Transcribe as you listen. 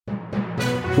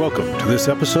welcome to this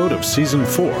episode of Season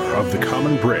 4 of The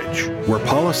Common Bridge, where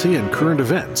policy and current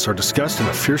events are discussed in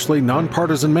a fiercely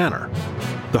nonpartisan manner.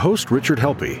 The host, Richard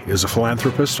Helppie, is a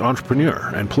philanthropist,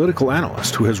 entrepreneur, and political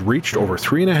analyst who has reached over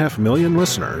 3.5 million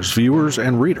listeners, viewers,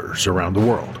 and readers around the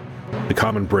world. The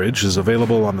Common Bridge is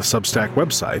available on the Substack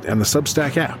website and the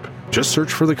Substack app. Just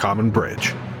search for The Common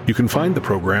Bridge. You can find the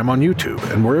program on YouTube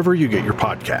and wherever you get your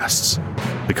podcasts.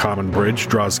 The Common Bridge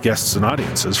draws guests and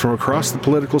audiences from across the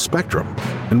political spectrum,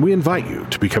 and we invite you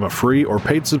to become a free or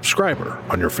paid subscriber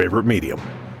on your favorite medium.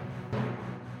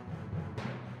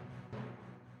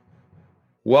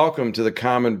 Welcome to The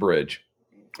Common Bridge.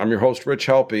 I'm your host, Rich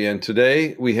Helppie, and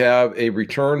today we have a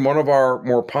return, one of our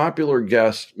more popular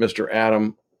guests, Mr.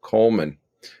 Adam Coleman.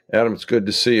 Adam, it's good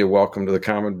to see you. Welcome to The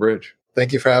Common Bridge.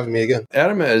 Thank you for having me again.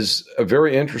 Adam has a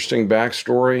very interesting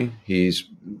backstory. He's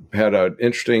had an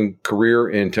interesting career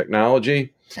in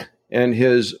technology, and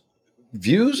his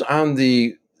views on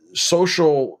the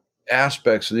social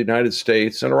aspects of the United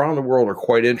States and around the world are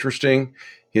quite interesting.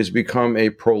 He has become a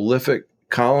prolific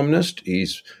columnist.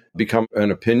 He's become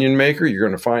an opinion maker. You're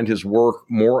going to find his work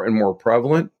more and more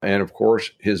prevalent. And of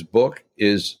course, his book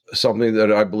is something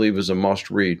that I believe is a must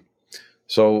read.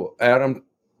 So, Adam,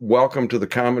 welcome to The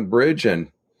Common Bridge,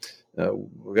 and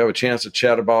we have a chance to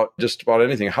chat about just about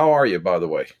anything. How are you, by the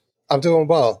way? I'm doing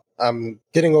well. I'm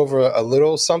getting over a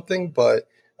little something, but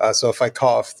so if I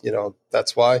cough,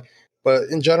 that's why. But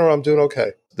in general, I'm doing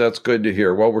okay. That's good to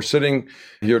hear. Well, we're sitting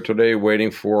here today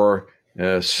waiting for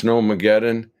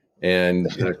Snowmageddon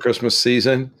and Christmas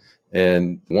season,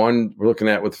 and one we're looking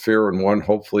at with fear and one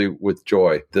hopefully with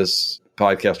joy. This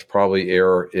podcast will probably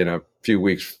air in a few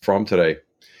weeks from today.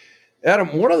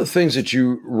 Adam, one of the things that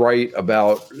you write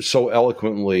about so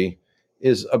eloquently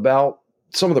is about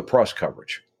some of the press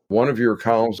coverage. One of your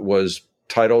columns was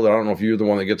titled, I don't know if you're the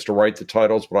one that gets to write the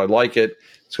titles, but I like it.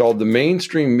 It's called "The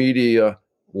Mainstream Media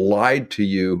Lied to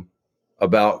You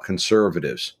About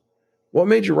Conservatives." What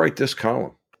made you write this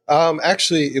column?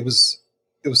 Actually, it was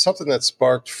something that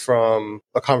sparked from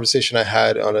a conversation I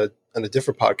had on a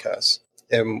different podcast.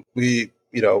 And we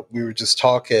were just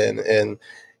talking, and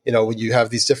when you have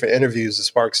these different interviews, it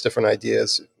sparks different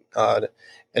ideas. And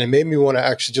it made me want to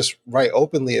actually just write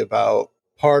openly about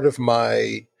part of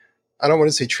my, I don't want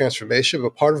to say transformation,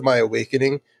 but part of my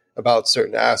awakening about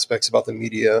certain aspects about the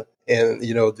media and,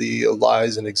 the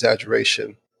lies and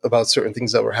exaggeration about certain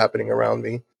things that were happening around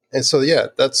me. And so, yeah,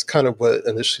 that's kind of what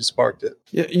initially sparked it.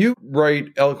 Yeah, you write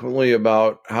eloquently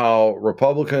about how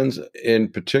Republicans in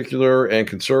particular and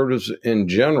conservatives in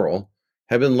general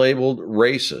have been labeled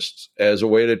racists as a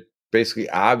way to basically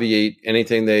obviate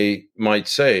anything they might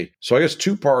say. So I guess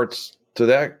two parts to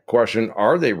that question.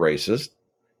 Are they racist?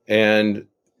 And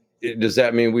does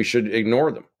that mean we should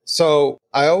ignore them? So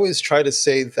I always try to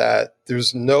say that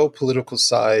there's no political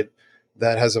side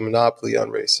that has a monopoly on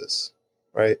racists,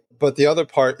 right? But the other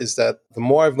part is that the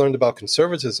more I've learned about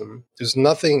conservatism, there's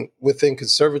nothing within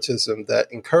conservatism that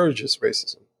encourages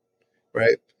racism,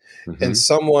 right? Mm-hmm. And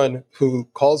someone who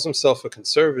calls himself a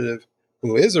conservative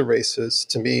who is a racist,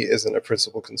 to me, isn't a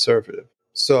principled conservative.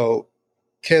 So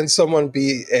can someone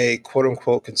be a quote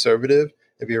unquote conservative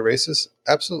and be a racist?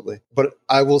 Absolutely. But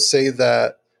I will say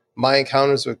that my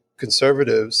encounters with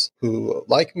conservatives who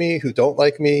like me, who don't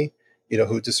like me,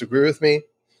 who disagree with me,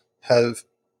 have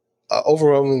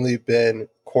overwhelmingly been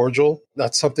cordial.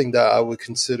 Not something that I would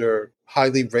consider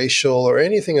highly racial or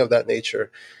anything of that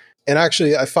nature. And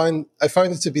actually, I find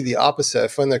it to be the opposite. I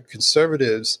find that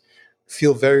conservatives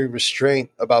feel very restrained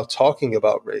about talking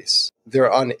about race.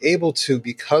 They're unable to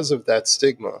because of that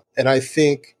stigma. And I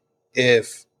think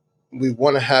if we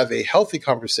want to have a healthy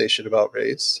conversation about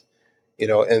race,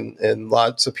 and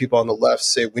lots of people on the left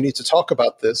say we need to talk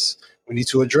about this, we need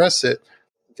to address it,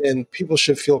 then people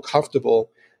should feel comfortable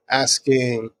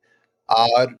asking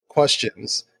odd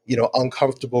questions,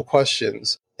 uncomfortable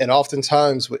questions. And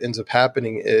oftentimes what ends up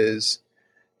happening is,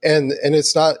 and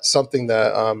it's not something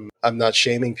that I'm not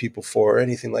shaming people for or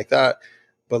anything like that,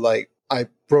 but like I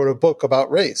wrote a book about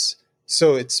race.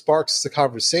 So it sparks the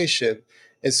conversation.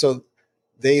 And so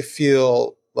they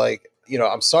feel like,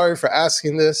 I'm sorry for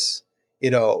asking this,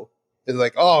 they're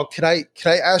like, oh, can I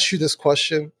ask you this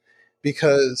question?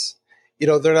 Because,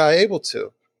 they're not able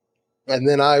to. And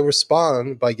then I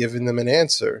respond by giving them an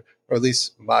answer, or at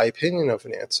least my opinion of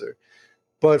an answer.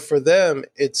 But for them,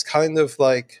 it's kind of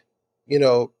like,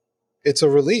 it's a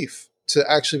relief to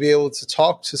actually be able to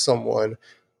talk to someone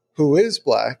who is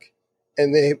Black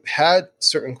and they've had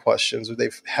certain questions or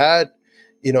they've had,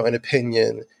 an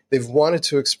opinion. They've wanted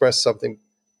to express something,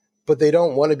 but they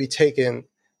don't want to be taken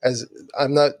as,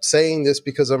 I'm not saying this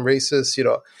because I'm racist,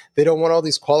 they don't want all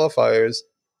these qualifiers.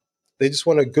 They just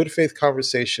want a good faith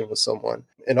conversation with someone.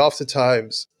 And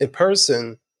oftentimes in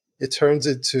person, it turns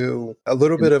into a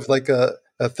little bit of like a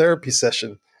therapy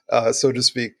session, so to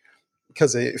speak,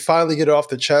 because they finally get it off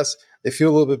the chest. They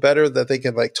feel a little bit better that they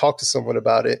can like talk to someone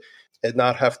about it and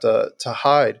not have to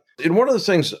hide. And one of the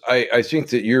things I think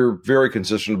that you're very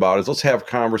consistent about is let's have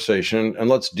conversation and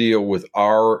let's deal with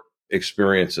our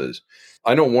experiences.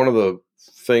 I know one of the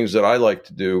things that I like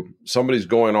to do, somebody's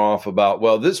going off about,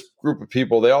 well, this group of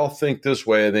people, they all think this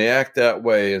way and they act that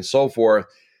way and so forth.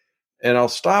 And I'll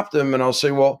stop them and I'll say,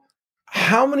 well,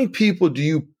 how many people do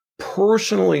you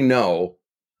personally know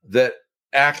that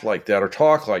act like that or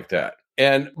talk like that?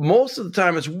 And most of the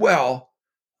time it's, well,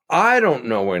 I don't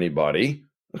know anybody.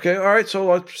 Okay, all right, so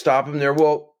let's stop them there.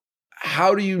 Well,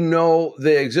 how do you know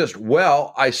they exist?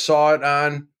 Well, I saw it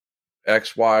on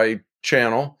XY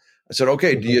channel. I said,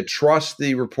 okay, do you trust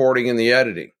the reporting and the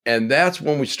editing? And that's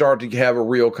when we start to have a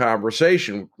real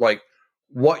conversation, like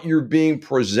what you're being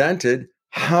presented,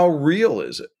 how real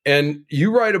is it? And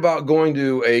you write about going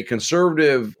to a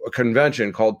conservative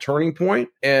convention called Turning Point,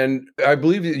 and I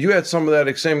believe that you had some of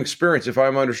that same experience, if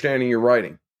I'm understanding your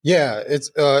writing. Yeah,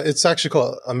 it's actually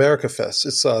called America Fest.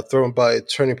 It's thrown by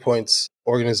Turning Point's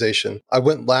organization. I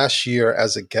went last year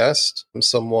as a guest.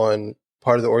 Someone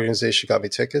part of the organization got me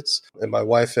tickets, and my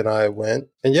wife and I went.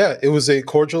 And yeah, it was a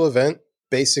cordial event.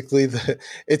 Basically,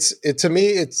 to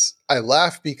me, I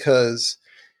laugh because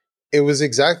it was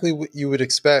exactly what you would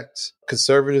expect.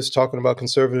 Conservatives talking about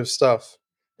conservative stuff.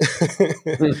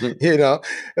 You know,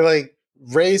 like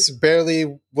race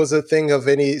barely was a thing of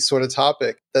any sort of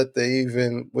topic that they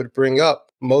even would bring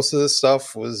up. Most of the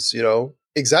stuff was, you know,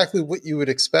 exactly what you would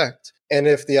expect. And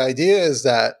if the idea is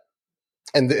that,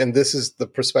 and this is the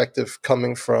perspective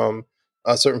coming from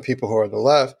certain people who are on the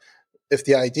left, if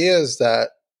the idea is that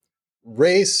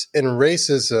race and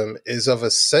racism is of a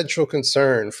central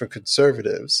concern for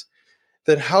conservatives,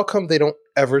 then how come they don't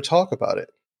ever talk about it?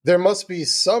 There must be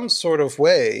some sort of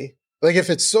way, like if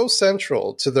it's so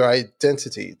central to their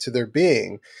identity, to their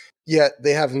being, yet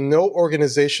they have no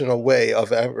organizational way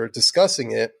of ever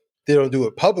discussing it. They don't do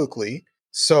it publicly.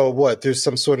 So what? There's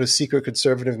some sort of secret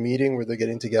conservative meeting where they're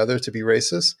getting together to be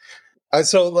racist. And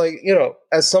so, like, you know,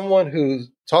 as someone who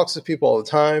talks to people all the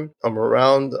time, I'm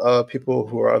around people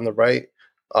who are on the right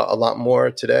a lot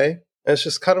more today. And it's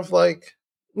just kind of like,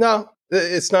 no,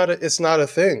 it's not a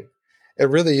thing. It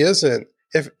really isn't.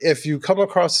 If you come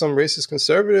across some racist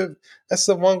conservative, that's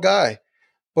the one guy.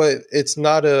 But it's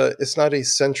not a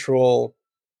central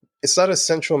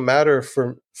matter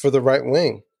for the right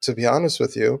wing, to be honest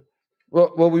with you.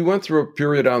 Well, we went through a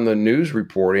period on the news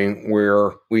reporting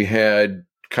where we had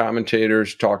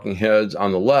commentators, talking heads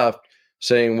on the left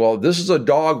saying, well, this is a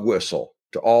dog whistle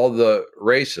to all the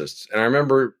racists. And I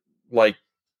remember like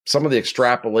some of the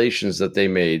extrapolations that they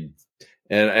made,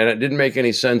 and it didn't make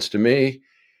any sense to me.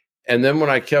 And then when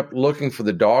I kept looking for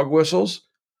the dog whistles,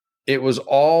 it was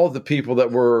all the people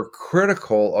that were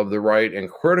critical of the right and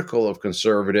critical of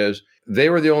conservatives. They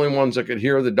were the only ones that could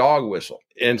hear the dog whistle.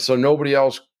 And so nobody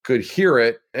else could hear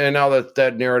it. And now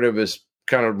that narrative is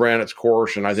kind of ran its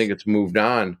course, and I think it's moved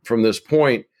on from this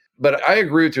point. But I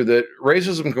agree with you that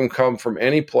racism can come from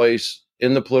any place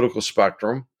in the political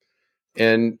spectrum.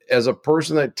 And as a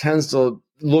person that tends to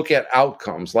look at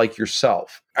outcomes like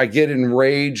yourself, I get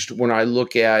enraged when I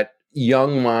look at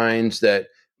young minds that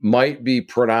might be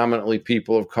predominantly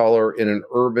people of color in an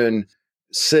urban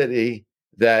city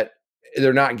that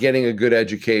they're not getting a good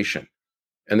education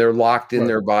and they're locked in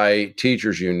there by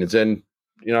teachers unions. And,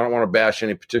 you know, I don't want to bash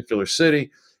any particular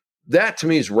city. That to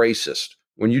me is racist.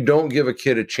 When you don't give a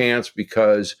kid a chance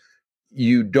because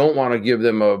you don't want to give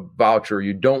them a voucher,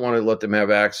 you don't want to let them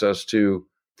have access to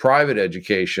private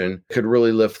education, could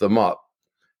really lift them up.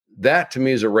 That to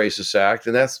me is a racist act,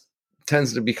 and that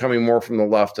tends to be coming more from the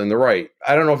left than the right.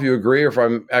 I don't know if you agree or if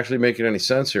I'm actually making any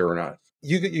sense here or not.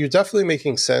 You're definitely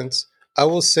making sense. I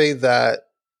will say that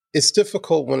it's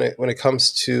difficult when it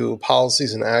comes to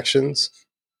policies and actions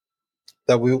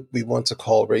that we want to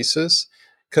call racist,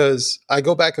 because I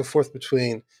go back and forth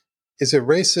between, is it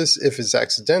racist if it's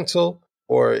accidental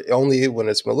or only when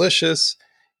it's malicious?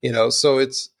 You know, so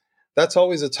that's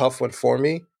always a tough one for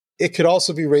me. It could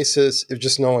also be racist if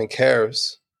just no one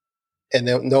cares, and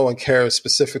no one cares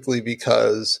specifically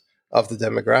because of the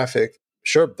demographic.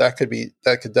 Sure, that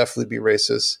could definitely be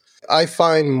racist. I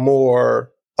find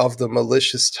more of the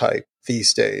malicious type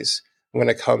these days when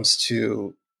it comes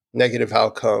to negative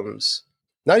outcomes,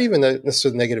 not even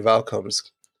necessarily negative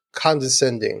outcomes,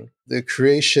 condescending, the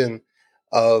creation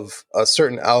of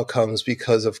certain outcomes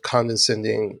because of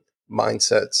condescending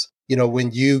mindsets. You know,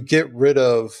 when you get rid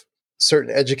of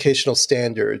certain educational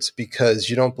standards because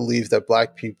you don't believe that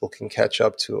Black people can catch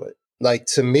up to it. Like,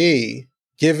 to me,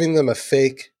 giving them a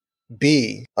fake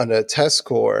B on a test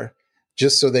score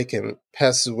just so they can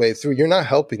pass their way through, you're not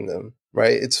helping them,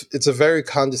 right? It's a very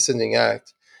condescending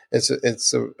act. It's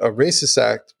a racist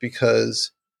act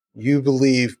because you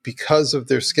believe, because of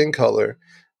their skin color,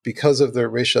 because of their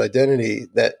racial identity,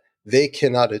 that they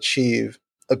cannot achieve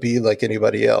a B like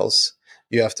anybody else.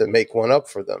 You have to make one up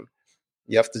for them.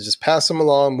 You have to just pass them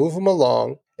along, move them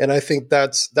along. And I think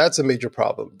that's a major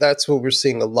problem. That's what we're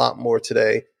seeing a lot more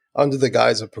today under the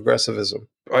guise of progressivism.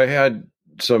 I had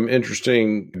some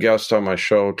interesting guests on my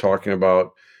show talking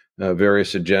about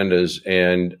various agendas,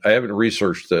 and I haven't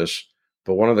researched this,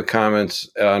 but one of the comments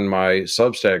on my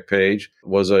Substack page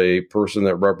was a person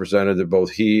that represented that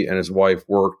both he and his wife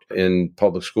worked in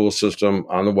public school system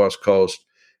on the West Coast.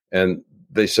 And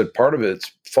they said part of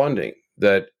it's funding,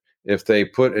 that if they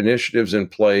put initiatives in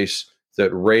place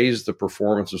that raise the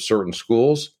performance of certain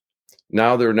schools,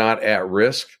 now they're not at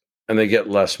risk and they get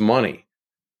less money.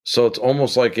 So it's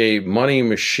almost like a money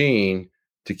machine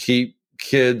to keep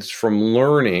kids from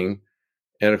learning.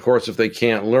 And of course, if they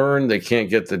can't learn, they can't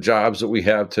get the jobs that we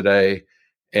have today.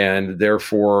 And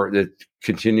therefore, it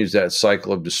continues that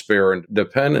cycle of despair and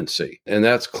dependency. And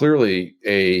that's clearly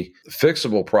a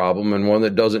fixable problem and one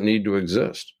that doesn't need to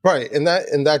exist. Right. And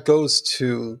that goes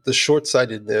to the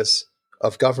short-sightedness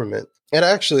of government. And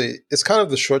actually, it's kind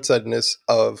of the short-sightedness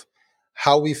of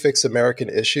how we fix American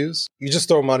issues. You just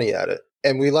throw money at it.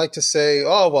 And we like to say,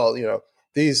 oh, well,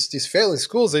 these failing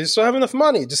schools, they just don't have enough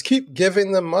money. Just keep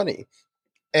giving them money.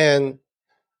 And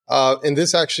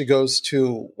this actually goes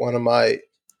to one of my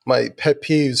pet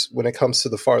peeves when it comes to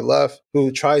the far left,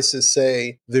 who tries to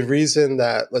say the reason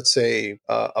that, let's say,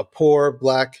 a poor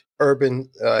Black urban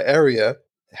area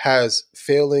has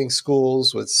failing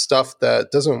schools with stuff that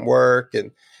doesn't work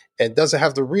and doesn't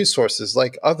have the resources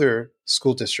like other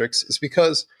school districts is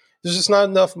because there's just not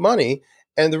enough money.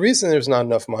 And the reason there's not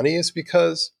enough money is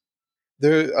because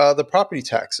the property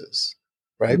taxes,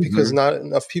 right? Mm-hmm. Because not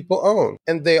enough people own.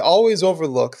 And they always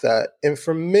overlook that. And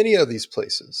for many of these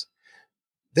places,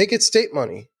 they get state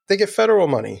money. They get federal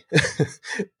money.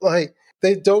 Like,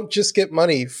 they don't just get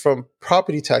money from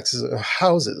property taxes and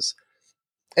houses.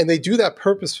 And they do that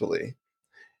purposefully.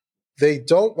 They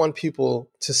don't want people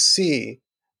to see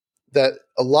that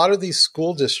a lot of these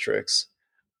school districts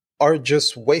are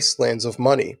just wastelands of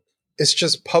money. It's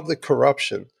just public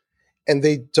corruption. And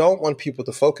they don't want people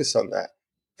to focus on that.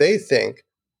 They think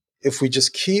if we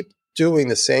just keep doing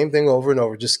the same thing over and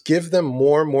over, just give them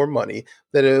more and more money,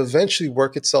 that it'll eventually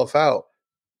work itself out.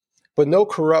 But no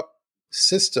corrupt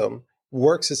system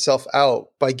works itself out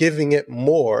by giving it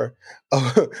more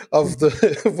of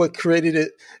the what created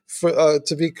it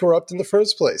to be corrupt in the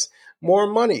first place. More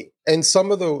money. And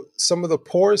some of the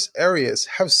poorest areas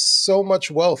have so much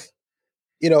wealth,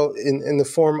 in the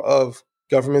form of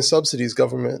government subsidies,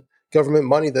 government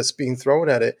money that's being thrown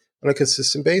at it on a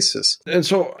consistent basis. And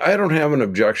so I don't have an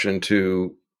objection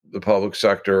to the public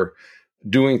sector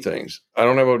doing things. I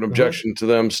don't have an objection to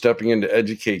them stepping in to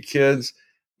educate kids,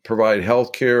 provide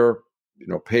health care,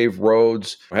 pave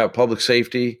roads, have public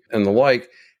safety and the like.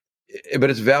 But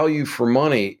it's value for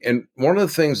money. And one of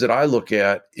the things that I look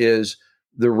at is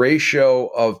the ratio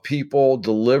of people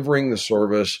delivering the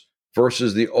service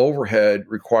versus the overhead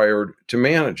required to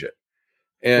manage it.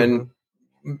 And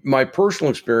my personal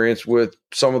experience with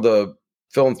some of the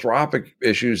philanthropic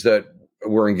issues that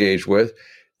we're engaged with,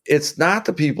 it's not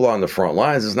the people on the front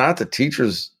lines. It's not the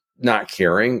teachers not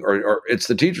caring, or it's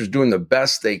the teachers doing the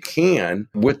best they can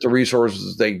with the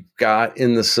resources they got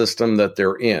in the system that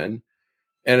they're in.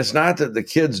 And it's not that the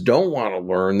kids don't want to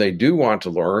learn. They do want to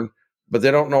learn, but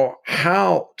they don't know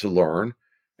how to learn.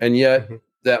 And yet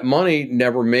that money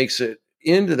never makes it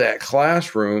into that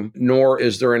classroom, nor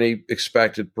is there any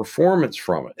expected performance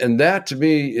from it. And that, to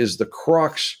me, is the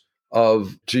crux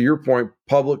of, to your point,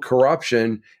 public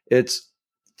corruption. It's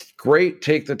great,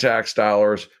 take the tax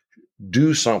dollars,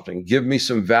 do something, give me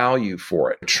some value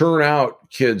for it. Churn out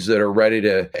kids that are ready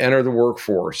to enter the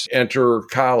workforce, enter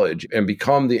college, and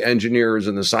become the engineers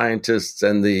and the scientists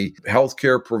and the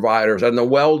healthcare providers and the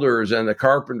welders and the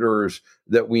carpenters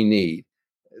that we need.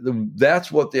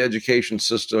 That's what the education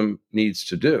system needs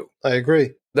to do. I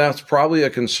agree. That's probably a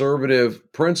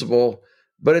conservative principle,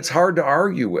 but it's hard to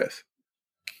argue with.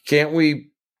 Can't we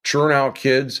churn out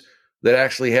kids that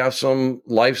actually have some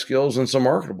life skills and some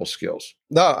marketable skills?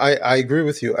 No, I agree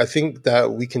with you. I think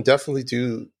that we can definitely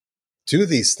do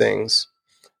these things.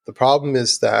 The problem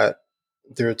is that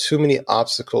there are too many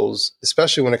obstacles,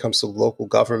 especially when it comes to local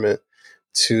government,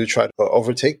 to try to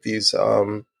overtake these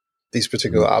these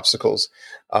particular obstacles,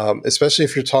 especially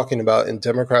if you're talking about in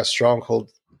Democrat stronghold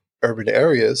urban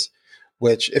areas,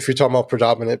 which if you're talking about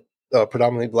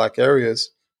predominantly Black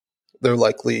areas, they're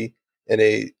likely in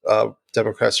a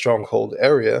Democrat stronghold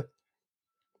area.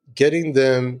 Getting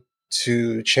them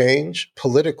to change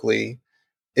politically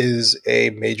is a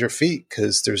major feat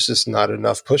because there's just not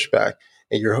enough pushback.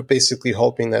 And you're basically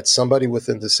hoping that somebody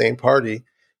within the same party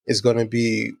is going to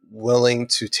be willing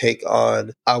to take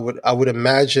on, I would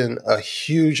imagine, a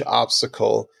huge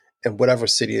obstacle in whatever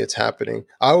city it's happening.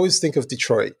 I always think of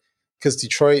Detroit because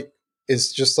Detroit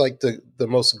is just like the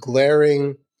most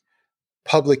glaring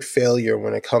public failure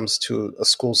when it comes to a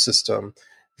school system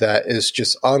that is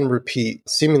just on repeat,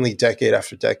 seemingly decade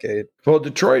after decade. Well,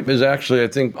 Detroit is actually, I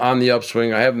think, on the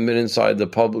upswing. I haven't been inside the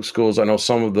public schools. I know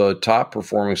some of the top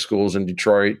performing schools in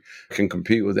Detroit can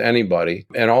compete with anybody.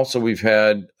 And also we've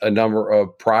had a number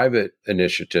of private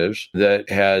initiatives that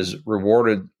has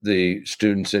rewarded the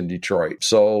students in Detroit.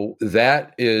 So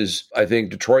that is, I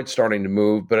think, Detroit's starting to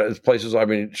move. But as places, I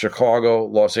mean, Chicago,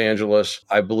 Los Angeles,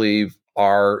 I believe,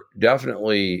 are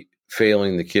definitely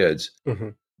failing the kids. Mm-hmm.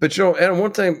 But, and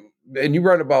one thing, and you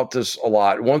write about this a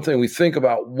lot, one thing we think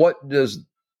about, what does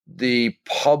the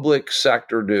public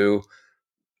sector do?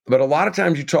 But a lot of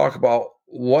times you talk about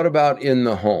what about in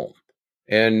the home?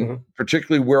 And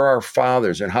particularly where are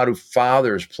fathers and how do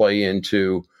fathers play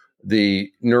into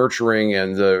the nurturing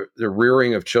and the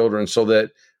rearing of children so that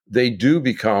they do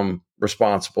become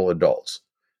responsible adults?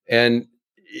 And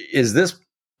is this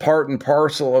part and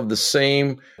parcel of the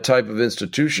same type of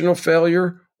institutional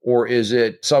failure? Or is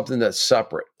it something that's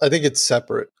separate? I think it's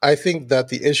separate. I think that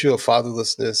the issue of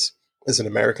fatherlessness is an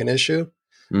American issue.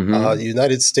 The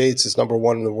United States is number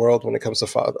one in the world when it comes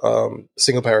to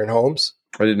single-parent homes.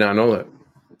 I did not know that.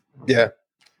 Yeah.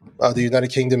 The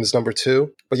United Kingdom is number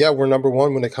two. But yeah, we're number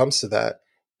one when it comes to that.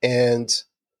 And,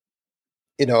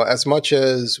 as much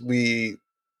as we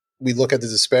look at the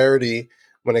disparity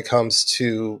when it comes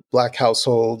to Black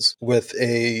households with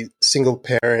a single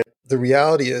parent, the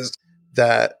reality is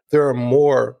that there are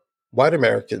more white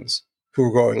Americans who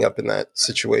are growing up in that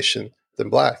situation than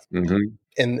Black.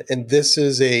 And this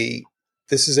is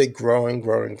a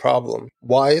growing problem.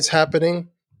 Why it's happening?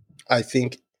 I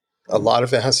think a lot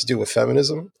of it has to do with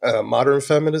feminism, modern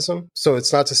feminism. So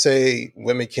it's not to say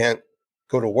women can't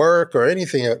go to work or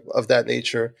anything of that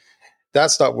nature.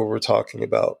 That's not what we're talking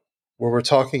about. What we're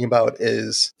talking about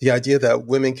is the idea that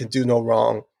women can do no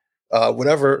wrong.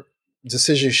 Whatever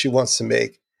decision she wants to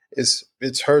make,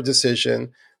 it's her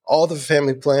decision. All the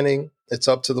family planning, it's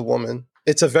up to the woman.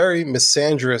 It's a very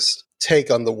misandrist take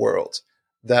on the world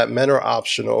that men are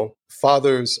optional,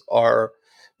 fathers are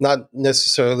not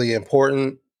necessarily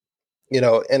important,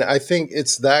 and I think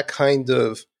it's that kind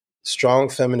of strong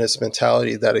feminist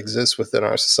mentality that exists within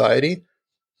our society.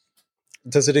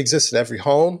 Does it exist in every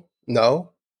home?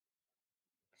 No.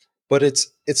 But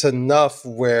it's enough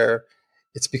where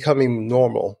it's becoming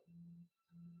normal.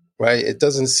 Right? It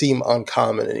doesn't seem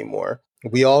uncommon anymore.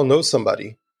 We all know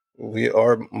somebody. We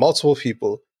are multiple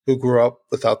people who grew up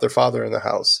without their father in the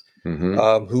house,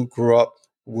 who grew up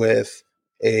with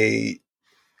a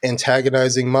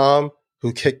antagonizing mom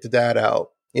who kicked the dad out.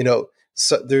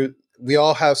 So we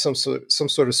all have some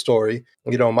sort of story.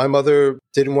 My mother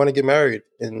didn't want to get married,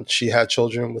 and she had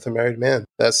children with a married man.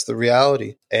 That's the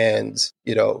reality. And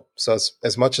so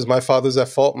as much as my father's at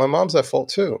fault, my mom's at fault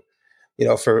too.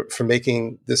 For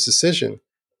making this decision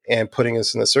and putting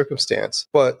us in a circumstance.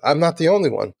 But I'm not the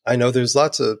only one. I know there's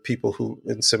lots of people who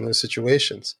in similar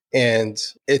situations, and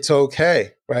it's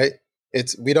okay, right?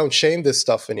 We don't shame this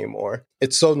stuff anymore.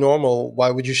 It's so normal. Why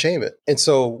would you shame it? And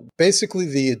so basically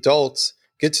the adults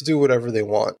get to do whatever they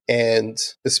want. And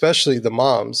especially the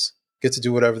moms get to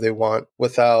do whatever they want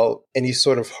without any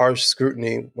sort of harsh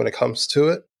scrutiny when it comes to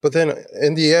it. But then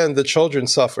in the end, the children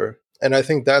suffer. And I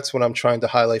think that's what I'm trying to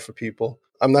highlight for people.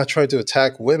 I'm not trying to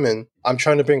attack women. I'm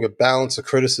trying to bring a balance of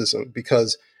criticism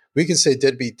because we can say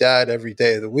deadbeat dad every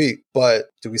day of the week, but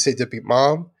do we say deadbeat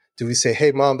mom? Do we say,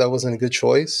 hey, mom, that wasn't a good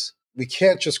choice? We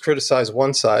can't just criticize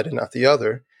one side and not the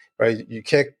other, right? You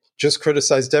can't just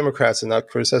criticize Democrats and not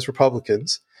criticize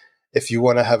Republicans. If you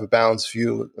want to have a balanced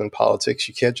view in politics,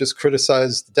 you can't just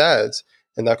criticize the dads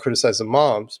and not criticize the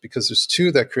moms because there's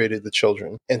two that created the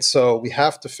children. And so we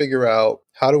have to figure out,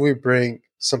 how do we bring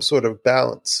some sort of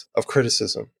balance of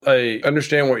criticism? I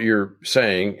understand what you're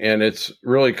saying, and it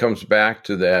really comes back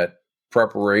to that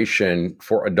preparation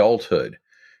for adulthood,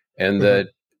 and that,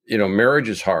 marriage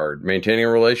is hard, maintaining a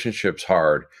relationship's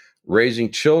hard,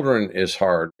 raising children is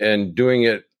hard, and doing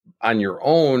it on your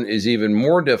own is even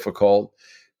more difficult.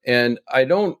 And I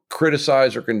don't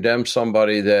criticize or condemn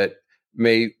somebody that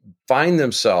may find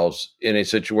themselves in a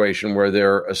situation where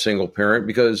they're a single parent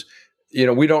because,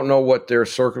 we don't know what their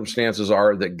circumstances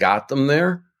are that got them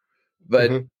there.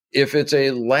 But if it's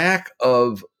a lack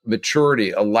of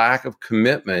maturity, a lack of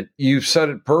commitment, you've said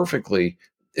it perfectly.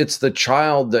 It's the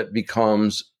child that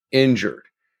becomes injured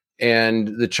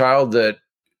and the child that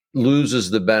loses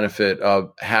the benefit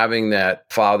of having that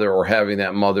father or having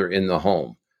that mother in the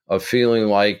home, of feeling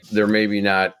like they're maybe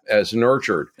not as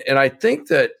nurtured. And I think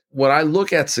that when I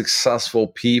look at successful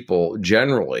people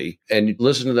generally and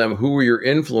listen to them, who are your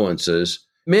influences?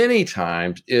 Many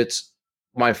times it's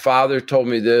my father told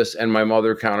me this and my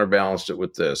mother counterbalanced it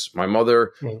with this. My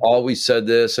mother always said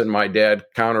this and my dad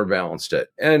counterbalanced it.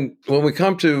 And when we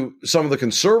come to some of the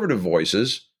conservative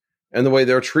voices and the way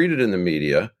they're treated in the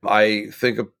media, I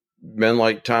think of men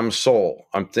like Thomas Sowell.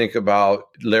 I'm thinking about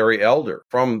Larry Elder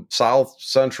from South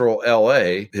Central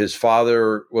LA. His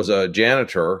father was a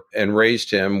janitor and raised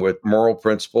him with moral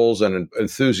principles and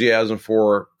enthusiasm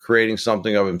for creating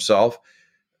something of himself.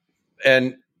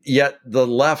 And yet the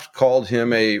left called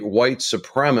him a white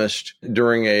supremacist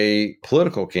during a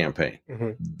political campaign.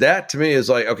 That to me is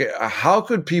like, okay, how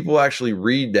could people actually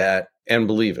read that and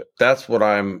believe it? That's what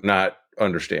I'm not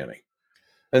understanding.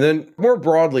 And then more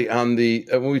broadly on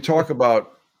when we talk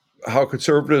about how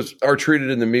conservatives are treated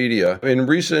in the media, in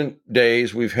recent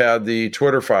days, we've had the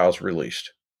Twitter files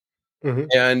released.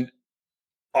 And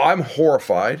I'm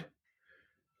horrified.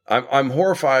 I'm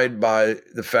horrified by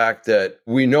the fact that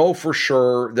we know for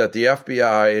sure that the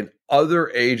FBI and other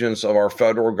agents of our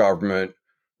federal government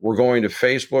were going to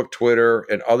Facebook, Twitter,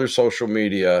 and other social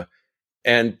media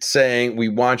and saying, we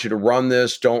want you to run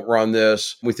this, don't run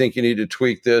this. We think you need to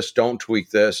tweak this, don't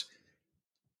tweak this.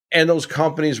 And those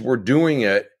companies were doing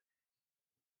it.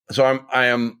 So I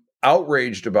am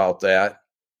outraged about that.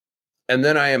 And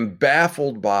then I am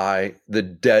baffled by the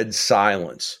dead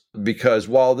silence, because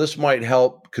while this might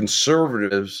help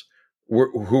conservatives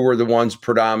who are the ones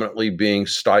predominantly being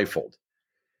stifled.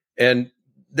 And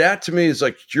that to me is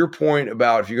like your point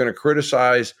about if you're going to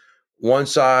criticize one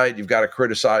side, you've got to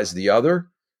criticize the other.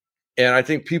 And I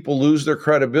think people lose their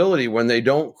credibility when they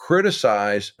don't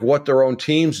criticize what their own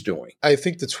team's doing. I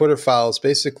think the Twitter files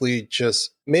basically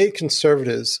just made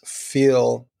conservatives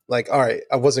feel like, all right,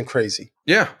 I wasn't crazy.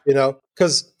 Yeah.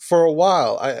 Because for a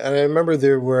while, I remember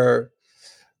there were,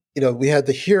 we had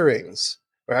the hearings.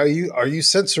 Right? Are you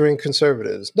censoring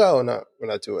conservatives? No, we're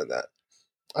not doing that.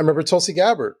 I remember Tulsi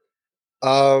Gabbard.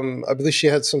 I believe she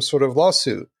had some sort of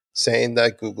lawsuit saying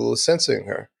that Google is censoring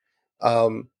her.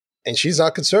 And she's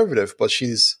not conservative, but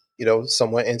she's,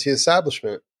 somewhat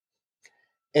anti-establishment.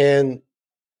 And,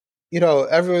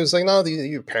 everyone's like, no,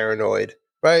 you're paranoid,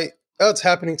 right? Oh, it's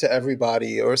happening to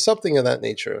everybody or something of that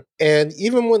nature. And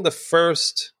even when the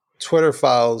first Twitter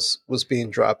files was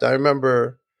being dropped, I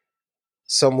remember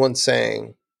someone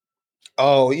saying,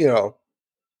 oh,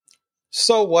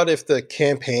 so what if the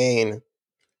campaign,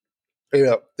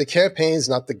 the campaign's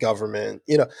not the government,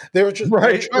 they were just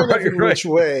trying every which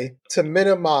way to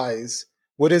minimize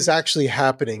what is actually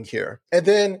happening here. And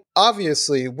then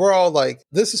obviously we're all like,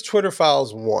 this is Twitter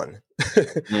files 1.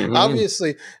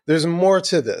 Obviously there's more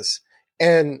to this.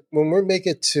 And when we make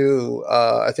it to,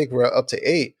 I think we're up to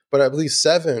 8, but I believe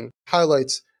 7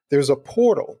 highlights, there's a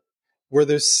portal where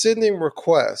they're sending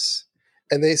requests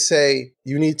and they say,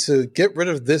 you need to get rid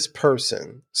of this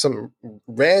person, some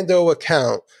rando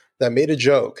account that made a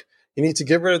joke. You need to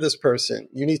get rid of this person.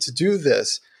 You need to do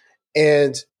this.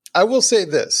 And I will say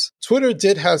this, Twitter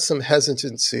did have some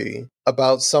hesitancy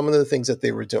about some of the things that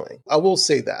they were doing. I will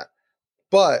say that,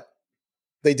 but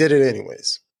they did it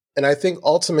anyways. And I think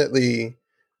ultimately,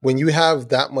 when you have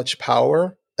that much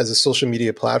power as a social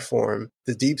media platform,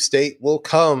 the deep state will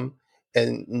come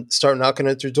and start knocking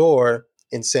at your door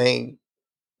and saying,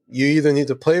 you either need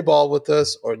to play ball with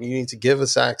us or you need to give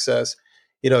us access.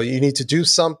 You need to do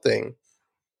something,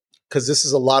 because this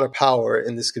is a lot of power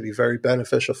and this could be very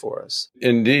beneficial for us.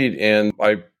 Indeed. And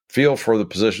I feel for the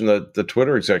position that the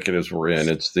Twitter executives were in.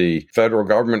 It's the federal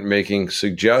government making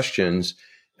suggestions.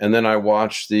 And then I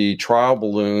watched the trial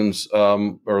balloons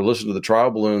or listened to the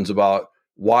trial balloons about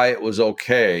why it was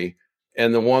okay.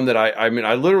 And the one that I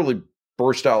literally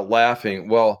burst out laughing.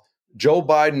 Well, Joe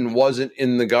Biden wasn't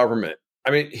in the government.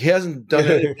 He hasn't done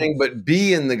anything but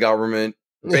be in the government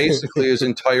basically his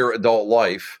entire adult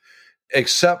life,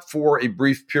 except for a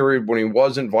brief period when he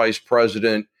wasn't vice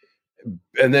president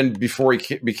and then before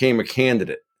he became a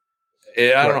candidate.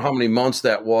 I don't know how many months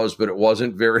that was, but it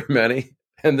wasn't very many.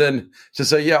 And then to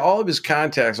say, yeah, all of his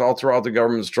contacts all throughout the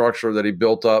government structure that he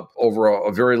built up over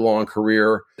a very long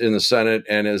career in the Senate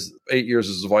and his 8 years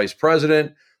as vice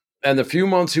president, And the few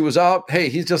months he was out, hey,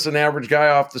 he's just an average guy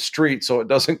off the street, so it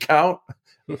doesn't count.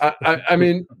 I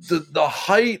mean, the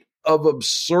height of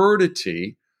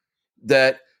absurdity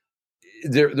that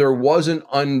there wasn't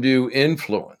undue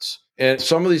influence. And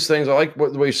some of these things, I like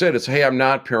what the way you said, it's, hey, I'm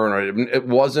not paranoid. It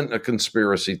wasn't a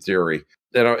conspiracy theory.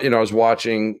 And I was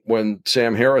watching when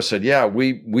Sam Harris said, yeah,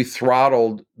 we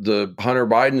throttled the Hunter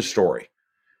Biden story.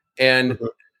 And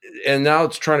now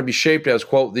it's trying to be shaped as,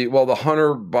 quote, the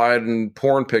Hunter Biden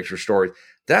porn picture story.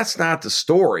 That's not the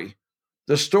story.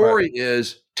 The story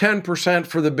is 10%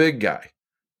 for the big guy.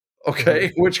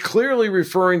 Okay. Which clearly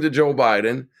referring to Joe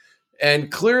Biden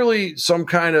and clearly some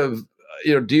kind of,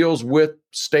 deals with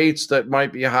states that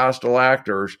might be hostile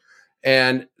actors.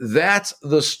 And that's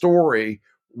the story.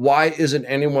 Why isn't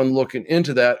anyone looking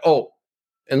into that? Oh,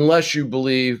 unless you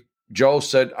believe Joe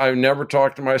said, I never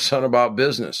talked to my son about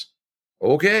business.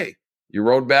 Okay. You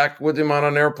rode back with him on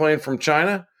an airplane from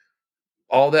China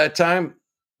all that time.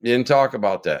 You didn't talk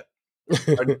about that.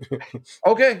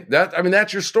 Okay.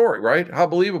 That's your story, right? How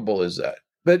believable is that?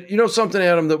 But something,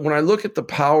 Adam, that when I look at the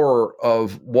power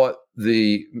of what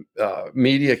the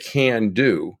media can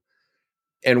do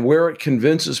and where it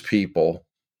convinces people,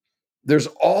 there's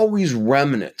always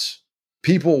remnants.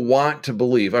 People want to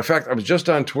believe. In fact, I was just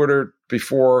on Twitter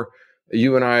before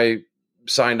you and I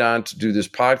signed on to do this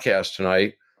podcast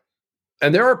tonight.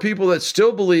 And there are people that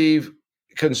still believe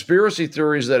conspiracy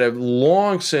theories that have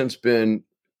long since been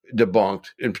debunked.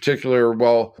 In particular,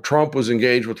 Trump was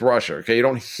engaged with Russia. Okay, you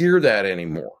don't hear that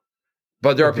anymore.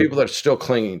 But there are people that are still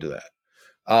clinging to that.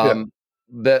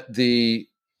 That the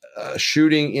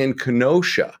shooting in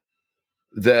Kenosha,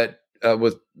 that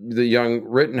with the young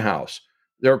Rittenhouse,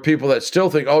 there are people that still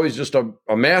think, he's just a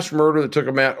mass murder that took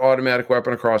an automatic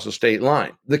weapon across the state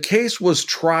line. The case was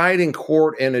tried in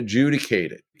court and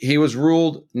adjudicated. He was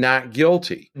ruled not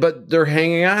guilty, but they're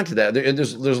hanging on to that.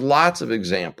 There's lots of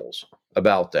examples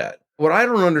about that. What I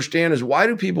don't understand is, why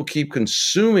do people keep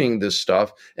consuming this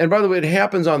stuff? And by the way, it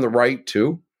happens on the right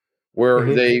too, where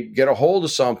they get a hold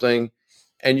of something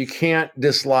and you can't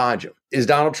dislodge them. Is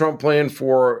Donald Trump playing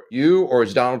for you, or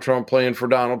is Donald Trump playing for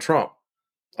Donald Trump?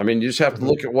 I mean, you just have to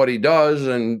look at what he does,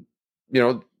 and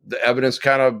the evidence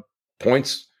kind of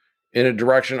points in a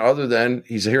direction other than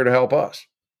he's here to help us.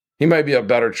 He might be a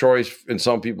better choice in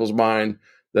some people's mind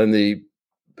than the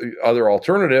other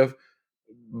alternative,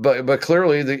 but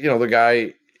clearly the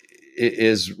guy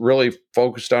is really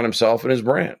focused on himself and his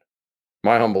brand.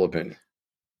 My humble opinion.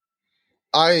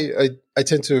 I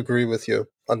tend to agree with you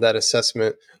on that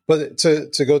assessment. But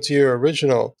to go to your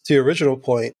original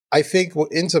point, I think what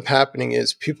ends up happening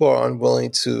is people are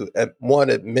unwilling to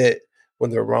admit when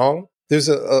they're wrong. There's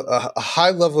a high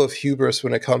level of hubris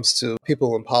when it comes to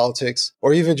people in politics,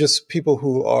 or even just people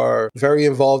who are very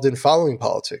involved in following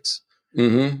politics.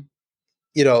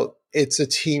 It's a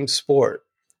team sport,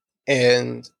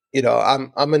 and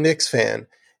I'm a Knicks fan,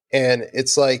 and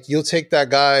it's like, you'll take that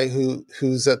guy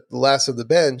who's at the last of the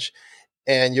bench,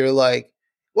 and you're like,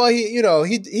 well,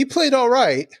 he played all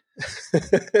right.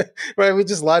 Right? We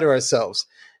just lie to ourselves.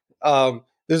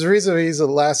 There's a reason he's the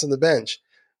last on the bench.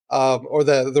 Or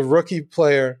the rookie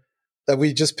player that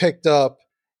we just picked up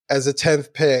as a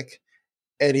 10th pick,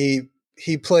 and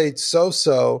he played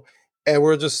so, and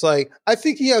we're just like, I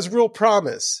think he has real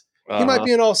promise. He might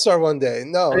be an all-star one day.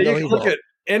 No, he look won't. At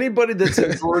anybody that's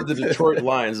endured the Detroit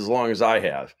Lions as long as I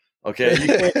have. Okay, you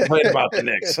can't complain about the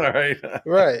Knicks, all right?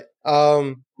 Right.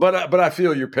 But I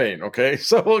feel your pain. Okay,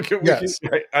 so yes.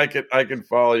 I can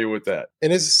follow you with that.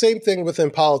 And it's the same thing within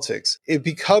politics. It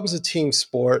becomes a team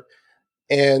sport,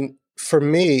 and for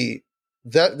me,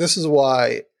 this is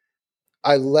why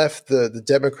I left the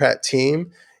Democrat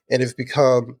team and have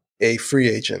become a free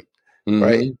agent.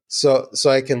 Right. So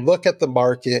I can look at the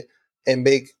market and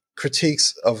make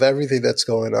critiques of everything that's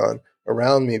going on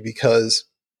around me, because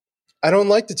I don't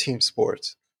like the team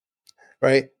sports.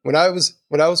 Right. When I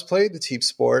was playing the team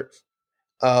sport,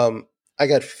 I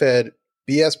got fed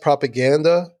BS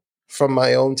propaganda from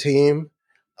my own team.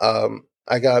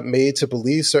 I got made to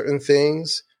believe certain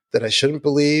things that I shouldn't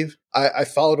believe. I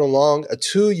followed along a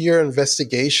 2-year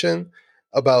investigation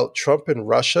about Trump and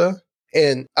Russia.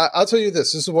 And I'll tell you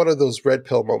this is one of those red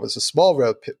pill moments, a small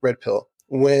red pill.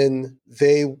 When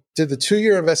they did the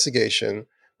 2-year investigation,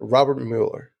 Robert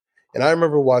Mueller, and I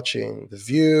remember watching The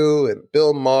View and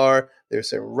Bill Maher, they were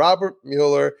saying Robert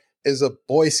Mueller is a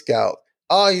Boy Scout.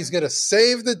 He's going to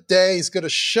save the day. He's going to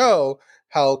show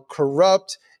how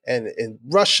corrupt and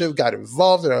Russia got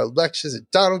involved in our elections, and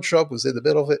Donald Trump was in the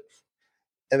middle of it.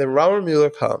 And then Robert Mueller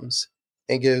comes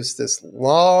and gives this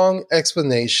long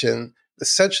explanation,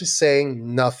 essentially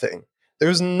saying nothing. There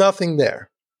was nothing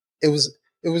there. It was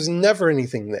It was never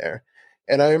anything there.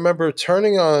 And I remember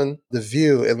turning on The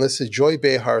View and listening to Joy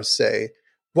Behar say,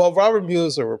 well, Robert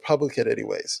Mueller's a Republican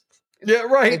anyways. Yeah,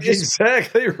 right.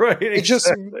 Exactly right. It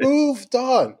just moved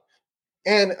on.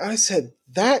 And I said,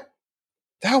 that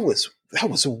was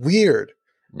weird,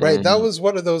 right? Mm-hmm. That was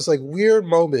one of those like weird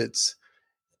moments.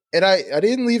 And I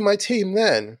didn't leave my team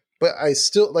then, but I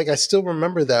still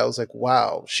remember that. I was like,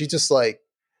 wow, she just like,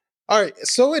 all right.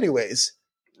 So anyways.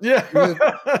 Yeah.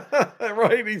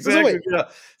 Right. Exactly.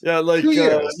 Yeah. Like,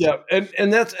 yeah.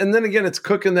 And then again, it's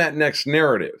cooking that next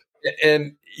narrative.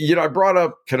 And, I brought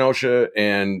up Kenosha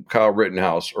and Kyle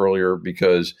Rittenhouse earlier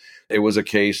because it was a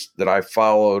case that I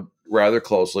followed rather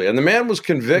closely. And the man was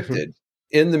convicted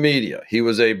in the media. He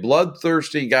was a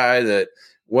bloodthirsty guy that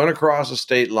went across a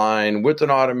state line with an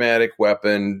automatic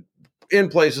weapon in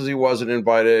places he wasn't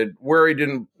invited, where he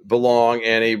didn't belong,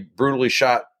 and he brutally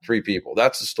shot 3 people.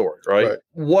 That's the story, right?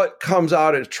 What comes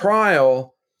out at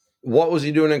trial, what was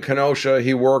he doing in Kenosha?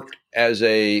 He worked as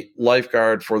a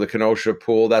lifeguard for the Kenosha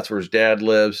pool. That's where his dad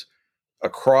lives.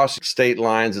 Across state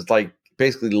lines, it's like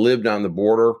basically lived on the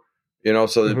border,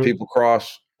 so that people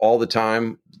cross all the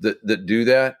time that do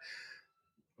that.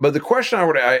 But the question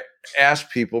I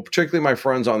ask people, particularly my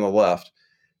friends on the left,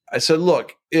 I said,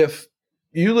 look, if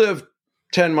you live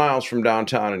 10 miles from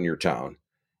downtown in your town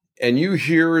and you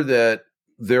hear that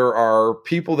there are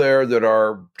people there that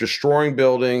are destroying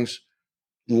buildings,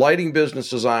 lighting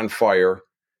businesses on fire,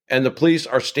 and the police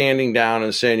are standing down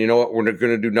and saying, you know what, we're not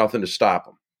going to do nothing to stop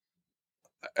them.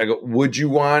 I go, would you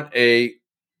want a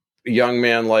young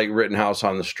man like Rittenhouse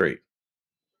on the street?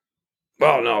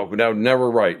 Well, no,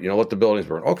 never right. Let the buildings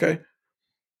burn. Okay.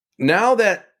 Now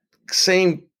that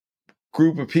same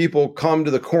group of people come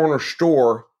to the corner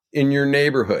store in your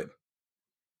neighborhood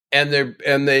and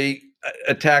they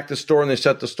attack the store and they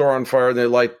set the store on fire and they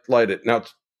light it. Now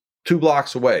it's 2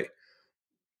 blocks away.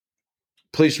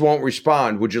 Police won't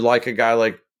respond. Would you like a guy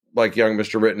like young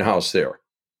Mr. Rittenhouse there?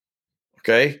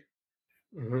 Okay.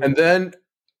 Mm-hmm. And then,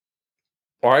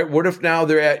 all right, what if now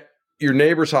they're at your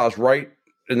neighbor's house right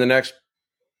in the next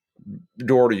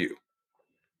door to you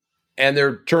and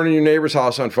they're turning your neighbor's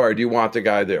house on fire? Do you want the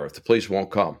guy there if the police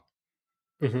won't come?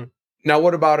 Mm-hmm. Now,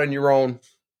 what about on your own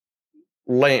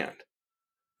land?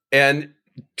 And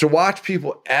to watch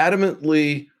people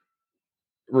adamantly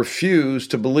refuse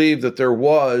to believe that there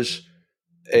was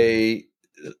an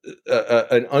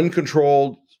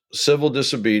uncontrolled civil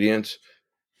disobedience,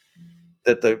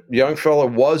 that the young fella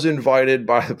was invited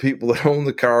by the people that own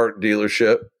the car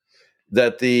dealership,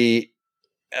 that the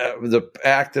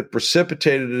act that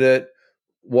precipitated it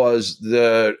was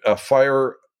a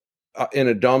fire in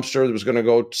a dumpster that was going to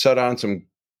go set on some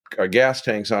gas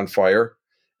tanks on fire,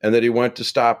 and that he went to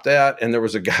stop that, and there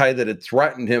was a guy that had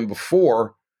threatened him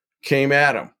before came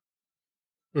at him.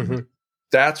 Mm-hmm.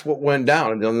 That's what went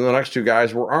down, and then the next 2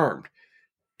 guys were armed.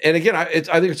 And again, I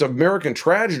think it's an American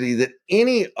tragedy that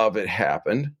any of it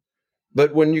happened.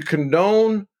 But when you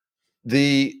condone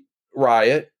the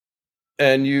riot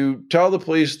and you tell the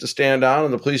police to stand down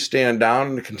and the police stand down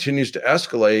and it continues to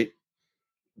escalate,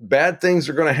 bad things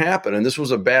are going to happen. And this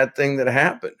was a bad thing that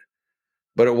happened.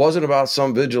 But it wasn't about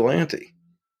some vigilante.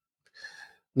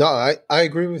 No, I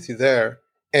agree with you there.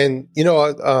 And,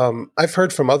 I've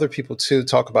heard from other people, too,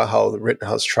 talk about how the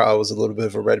Rittenhouse trial was a little bit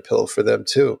of a red pill for them,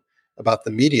 too, about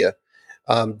the media.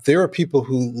 There are people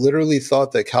who literally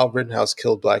thought that Kyle Rittenhouse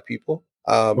killed Black people.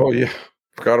 Oh, yeah.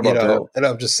 Forgot about that. And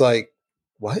I'm just like,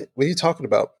 what? What are you talking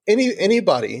about?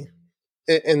 Anybody,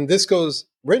 and this goes,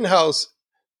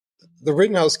 the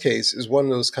Rittenhouse case is one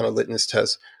of those kind of litmus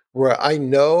tests where I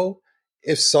know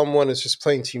if someone is just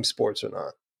playing team sports or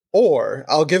not. Or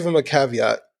I'll give them a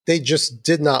caveat. They just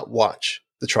did not watch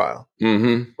the trial,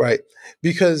 right?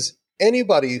 Because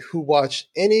anybody who watched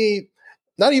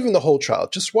not even the whole trial,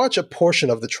 just watch a portion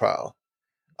of the trial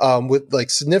with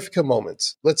like significant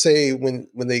moments. Let's say when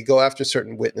they go after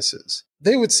certain witnesses,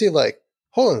 they would see like,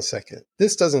 hold on a second,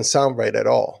 this doesn't sound right at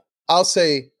all. I'll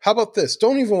say, how about this?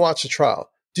 Don't even watch the trial.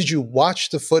 Did you watch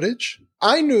the footage?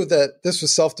 I knew that this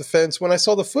was self-defense when I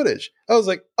saw the footage. I was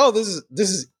like, oh, this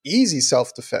is easy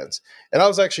self-defense. And I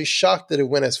was actually shocked that it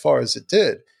went as far as it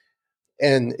did.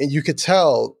 And you could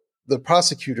tell the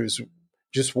prosecutors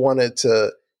just wanted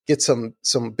to get some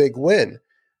big win.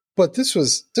 But this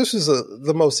was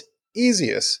the most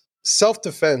easiest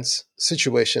self-defense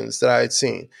situations that I had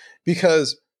seen,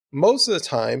 because most of the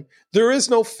time there is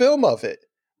no film of it.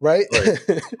 Right.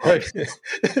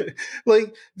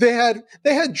 Like they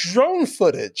had drone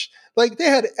footage. Like they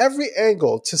had every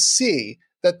angle to see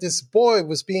that this boy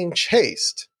was being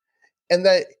chased, and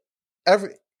that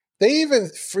they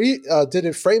even did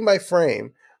it frame by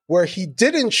frame where he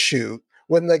didn't shoot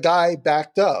when the guy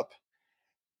backed up.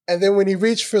 And then when he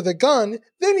reached for the gun,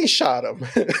 then he shot him.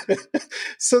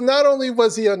 So not only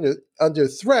was he under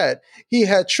threat, he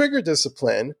had trigger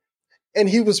discipline, and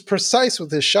he was precise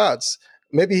with his shots.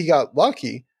 Maybe he got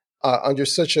lucky under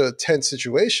such a tense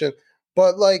situation,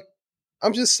 but like,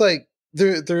 I'm just like,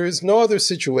 there is no other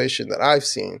situation that I've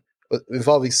seen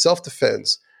involving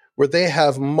self-defense where they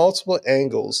have multiple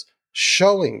angles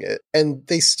showing it, and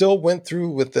they still went through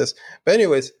with this. But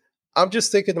anyways, I'm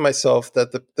just thinking to myself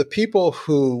that the people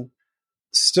who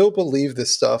still believe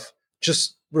this stuff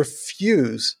just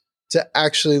refuse to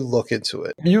actually look into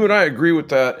it. You and I agree with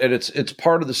that, and it's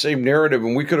part of the same narrative,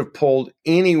 and we could have pulled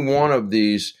any one of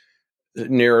these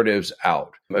narratives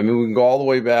out. I mean, we can go all the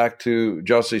way back to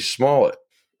Justice Smollett,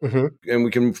 and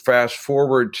we can fast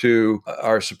forward to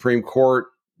our Supreme Court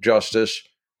justice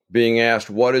being asked,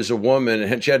 what is a woman?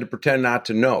 And she had to pretend not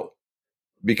to know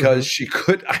because she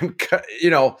could,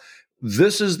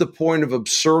 this is the point of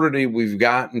absurdity we've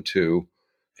gotten to.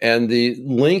 And the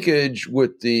linkage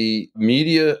with the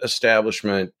media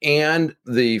establishment and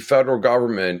the federal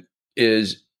government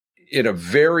is in a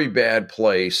very bad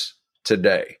place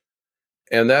today.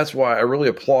 And that's why I really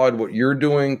applaud what you're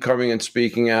doing, coming and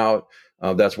speaking out.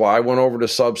 That's why I went over to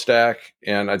Substack,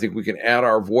 and I think we can add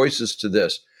our voices to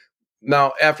this.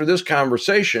 Now, after this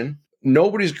conversation,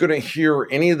 nobody's going to hear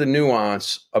any of the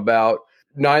nuance about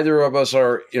neither of us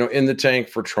are, in the tank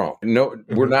for Trump. No,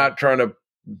 we're not trying to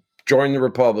join the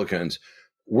Republicans.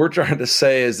 We're trying to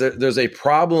say is that there's a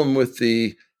problem with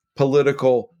the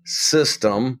political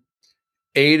system,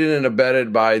 aided and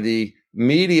abetted by the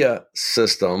media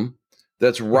system,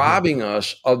 that's robbing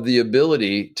us of the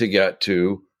ability to get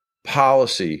to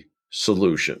policy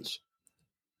solutions.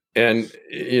 And,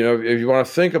 if you want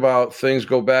to think about things,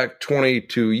 go back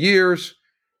 22 years,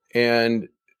 and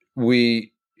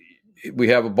we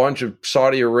have a bunch of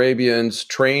Saudi Arabians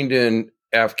trained in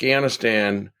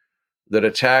Afghanistan that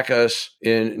attack us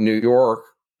in New York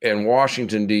and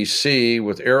Washington, D.C.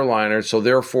 with airliners. So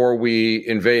therefore we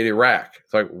invade Iraq.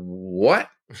 It's like, what?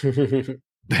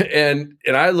 And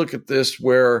I look at this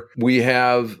where we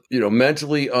have,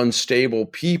 mentally unstable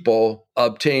people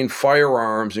obtain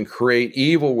firearms and create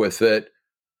evil with it.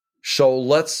 So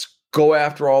let's go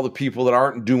after all the people that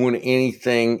aren't doing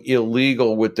anything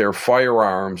illegal with their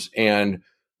firearms and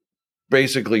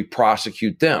basically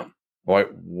prosecute them. Like,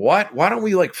 what? Why don't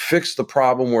we fix the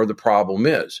problem where the problem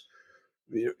is?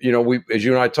 We, as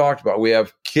you and I talked about, we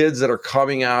have kids that are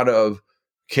coming out of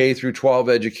K through 12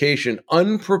 education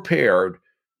unprepared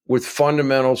with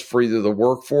fundamentals for either the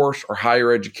workforce or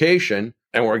higher education.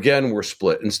 And we're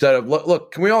split. Instead of,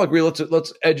 look, can we all agree?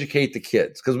 Let's educate the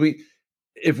kids. Because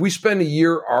if we spend a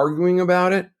year arguing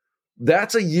about it,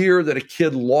 that's a year that a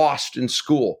kid lost in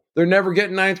school. They're never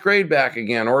getting ninth grade back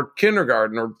again, or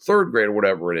kindergarten or third grade or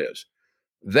whatever it is.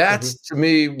 That's to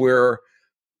me where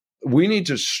we need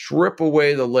to strip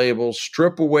away the labels,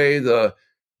 strip away the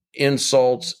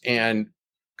insults, and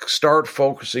start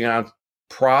focusing on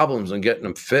problems and getting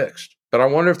them fixed. But I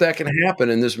wonder if that can happen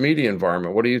in this media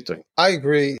environment. What do you think? I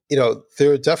agree.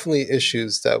 There are definitely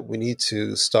issues that we need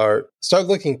to start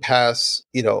looking past,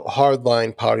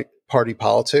 hardline party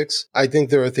politics. I think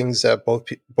there are things that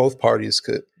both parties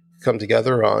could come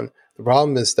together on. The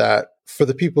problem is that for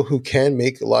the people who can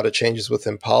make a lot of changes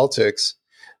within politics,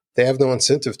 they have no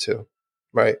incentive to,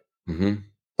 right? When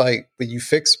you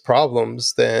fix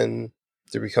problems, then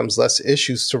there becomes less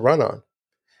issues to run on.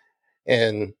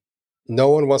 And no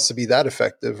one wants to be that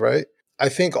effective, right? I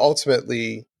think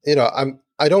ultimately,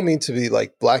 I don't mean to be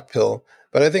like black pill,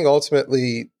 but I think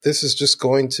ultimately this is just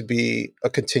going to be a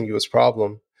continuous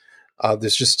problem.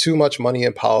 There's just too much money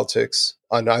in politics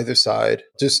on either side.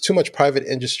 There's too much private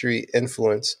industry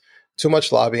influence, too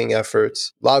much lobbying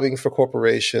efforts, lobbying for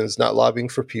corporations, not lobbying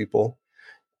for people.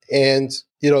 And,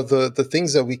 the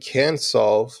things that we can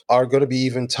solve are going to be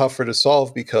even tougher to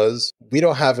solve because we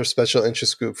don't have a special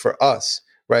interest group for us,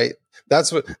 right?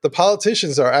 That's what the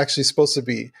politicians are actually supposed to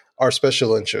be, our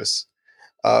special interests,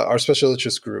 our special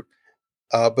interest group.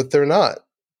 But they're not,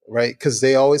 right? Because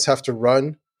they always have to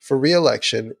run for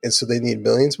re-election. And so they need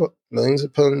millions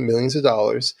upon millions of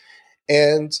dollars.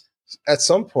 And at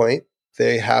some point,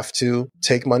 they have to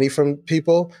take money from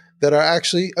people that are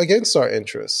actually against our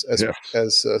interests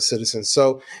as citizens.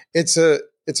 So it's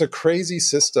a crazy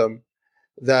system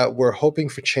that we're hoping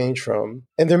for change from.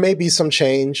 And there may be some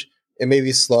change. It may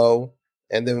be slow,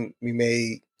 and then we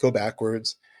may go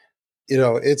backwards.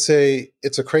 It's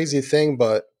a crazy thing,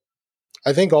 but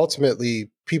I think ultimately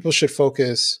people should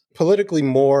focus politically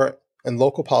more in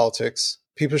local politics.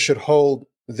 People should hold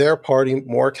their party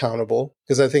more accountable,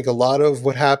 because I think a lot of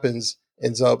what happens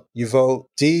ends up you vote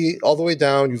D all the way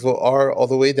down, you vote R all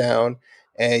the way down,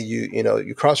 and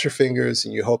you cross your fingers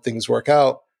and you hope things work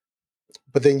out.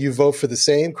 But then you vote for the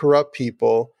same corrupt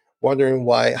people, wondering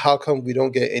how come we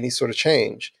don't get any sort of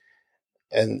change?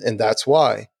 And that's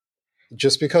why.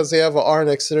 Just because they have an R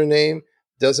next to their name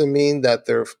doesn't mean that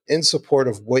they're in support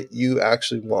of what you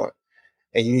actually want.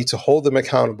 And you need to hold them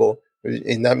accountable.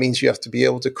 And that means you have to be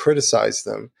able to criticize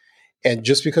them. And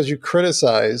just because you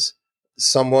criticize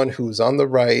someone who's on the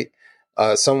right,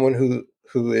 someone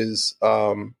who is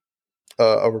a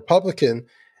Republican,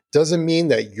 doesn't mean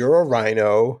that you're a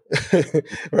rhino,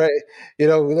 right?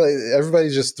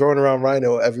 Everybody's just throwing around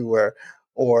rhino everywhere,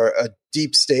 or a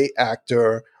deep state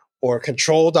actor, or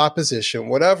controlled opposition,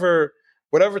 whatever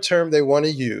term they want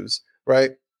to use,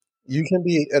 right? You can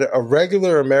be a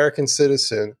regular American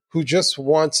citizen who just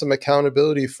wants some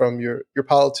accountability from your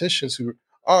politicians who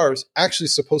are actually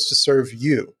supposed to serve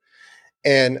you.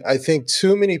 And I think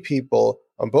too many people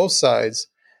on both sides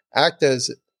act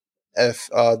as if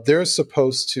they're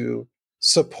supposed to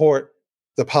support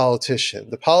the politician.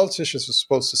 The politicians are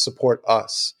supposed to support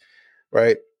us,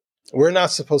 right? We're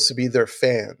not supposed to be their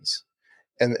fans.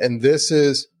 And this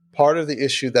is part of the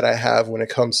issue that I have when it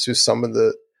comes to some of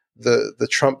the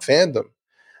Trump fandom.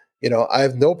 I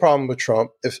have no problem with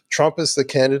Trump. If Trump is the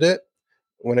candidate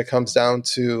when it comes down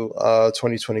to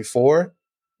 2024,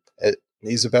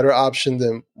 he's a better option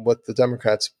than what the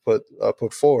Democrats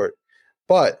put forward.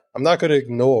 But I'm not going to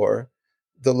ignore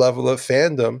the level of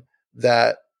fandom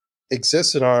that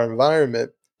exists in our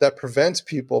environment that prevents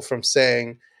people from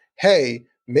saying, hey,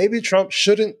 maybe Trump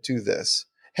shouldn't do this.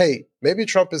 Hey, maybe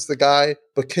Trump is the guy,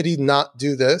 but could he not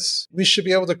do this? We should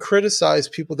be able to criticize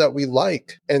people that we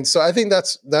like. And so I think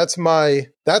that's my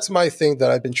thing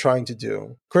that I've been trying to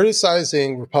do.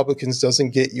 Criticizing Republicans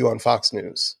doesn't get you on Fox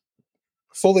News.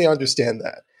 Fully understand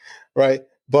that, right?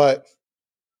 But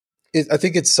I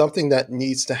think it's something that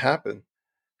needs to happen.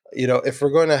 If we're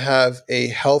going to have a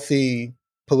healthy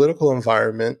political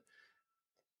environment,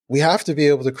 we have to be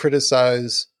able to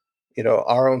criticize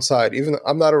our own side. Even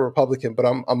I'm not a Republican, but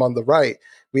I'm on the right.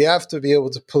 We have to be able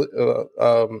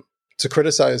to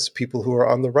criticize people who are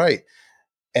on the right.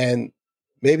 And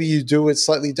maybe you do it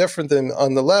slightly different than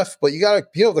on the left, but you got to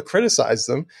be able to criticize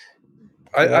them.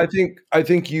 I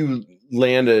think you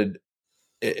landed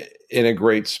in a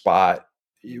great spot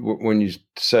when you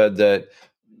said that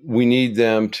we need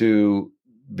them to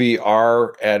be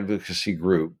our advocacy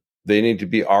group. They need to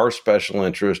be our special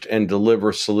interest and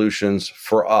deliver solutions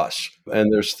for us.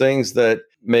 And there's things that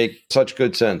make such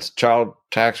good sense. Child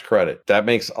tax credit, that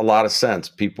makes a lot of sense.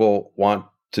 People want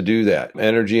to do that.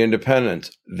 Energy independence,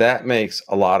 that makes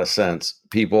a lot of sense.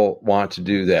 People want to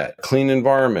do that. Clean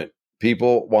environment,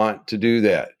 people want to do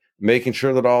that. Making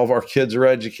sure that all of our kids are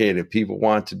educated, people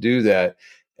want to do that.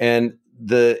 And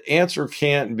the answer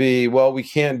can't be, well, we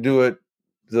can't do it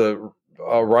the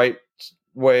right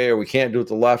way, or we can't do it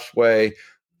the left way.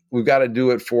 We've got to do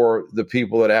it for the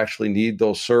people that actually need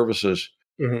those services.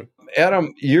 Mm-hmm.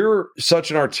 Adam, you're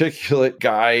such an articulate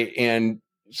guy and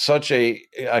such a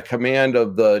command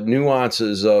of the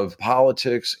nuances of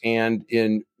politics and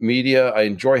in media. I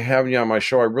enjoy having you on my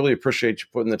show. I really appreciate you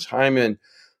putting the time in.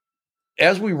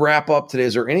 As we wrap up today,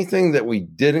 is there anything that we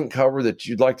didn't cover that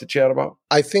you'd like to chat about?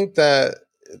 I think that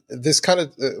this kind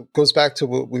of goes back to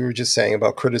what we were just saying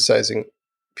about criticizing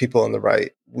people on the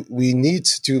right. We need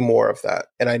to do more of that.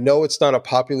 And I know it's not a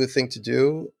popular thing to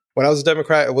do. When I was a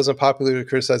Democrat, it wasn't popular to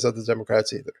criticize other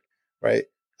Democrats either, right?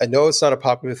 I know it's not a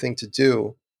popular thing to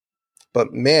do,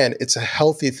 but man, it's a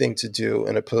healthy thing to do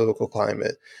in a political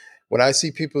climate. When I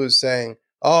see people who are saying,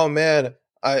 oh man,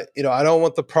 I don't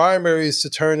want the primaries to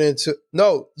turn into,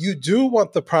 no, you do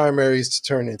want the primaries to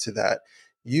turn into that.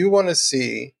 You want to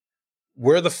see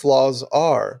where the flaws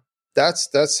are.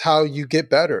 That's how you get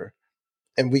better.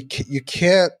 And you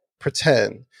can't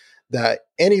pretend that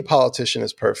any politician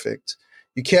is perfect.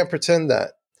 You can't pretend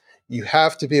that. You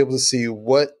have to be able to see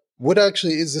what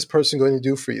actually is this person going to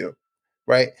do for you,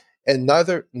 right? And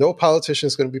no politician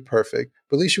is going to be perfect,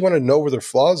 but at least you want to know where their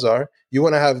flaws are. You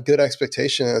want to have good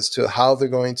expectation as to how they're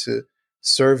going to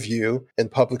serve you in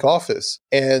public office.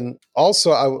 And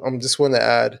also, I'm just want to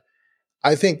add,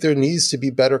 I think there needs to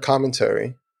be better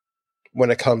commentary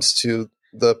when it comes to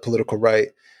the political right.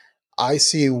 I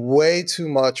see way too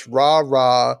much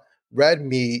rah-rah, red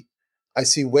meat. I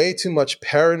see way too much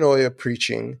paranoia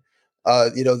preaching.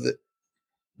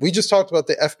 We just talked about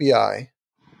the FBI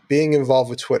being involved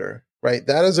with Twitter, right?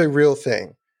 That is a real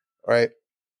thing, right?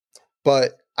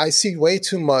 But I see way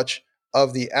too much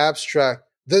of the abstract,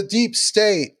 the deep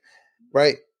state,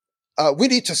 right? We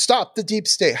need to stop the deep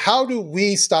state. How do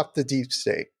we stop the deep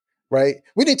state, right?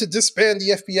 We need to disband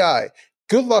the FBI.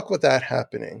 Good luck with that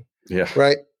happening. Yeah.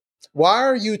 Right. Why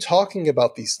are you talking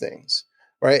about these things?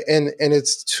 Right. And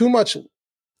it's too much.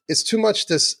 It's too much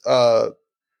this.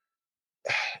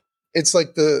 It's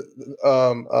like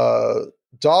the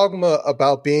dogma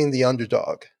about being the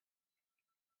underdog.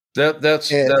 That's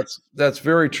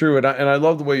very true, and I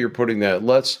love the way you're putting that.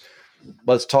 Let's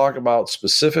talk about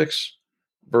specifics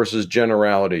versus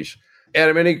generalities.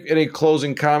 Adam, any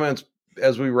closing comments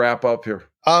as we wrap up here?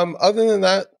 Other than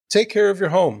that, take care of your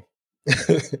home.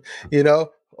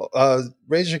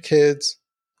 Raise your kids,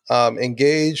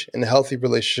 engage in healthy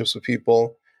relationships with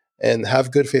people, and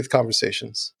have good faith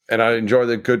conversations. And I enjoy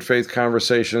the good faith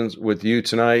conversations with you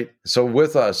tonight. So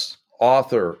with us,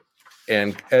 author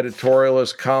and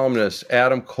editorialist, columnist,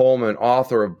 Adam Coleman,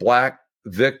 author of Black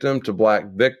Victim to Black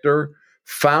Victor,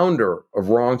 founder of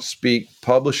Wrong Speak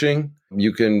Publishing.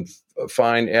 You can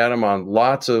find Adam on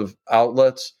lots of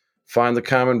outlets. Find The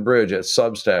Common Bridge at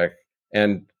Substack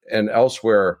and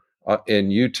elsewhere in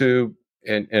YouTube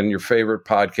and your favorite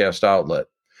podcast outlet.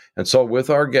 And so with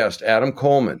our guest, Adam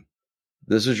Coleman,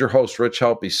 this is your host, Rich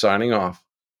Helppie, signing off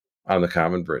on The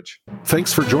Common Bridge.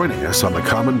 Thanks for joining us on The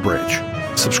Common Bridge.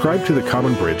 Subscribe to The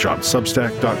Common Bridge on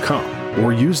Substack.com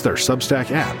or use their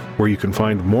Substack app, where you can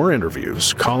find more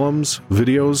interviews, columns,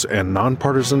 videos, and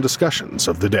nonpartisan discussions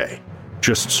of the day.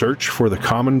 Just search for The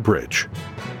Common Bridge.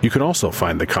 You can also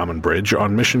find The Common Bridge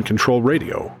on Mission Control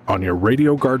Radio on your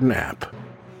Radio Garden app.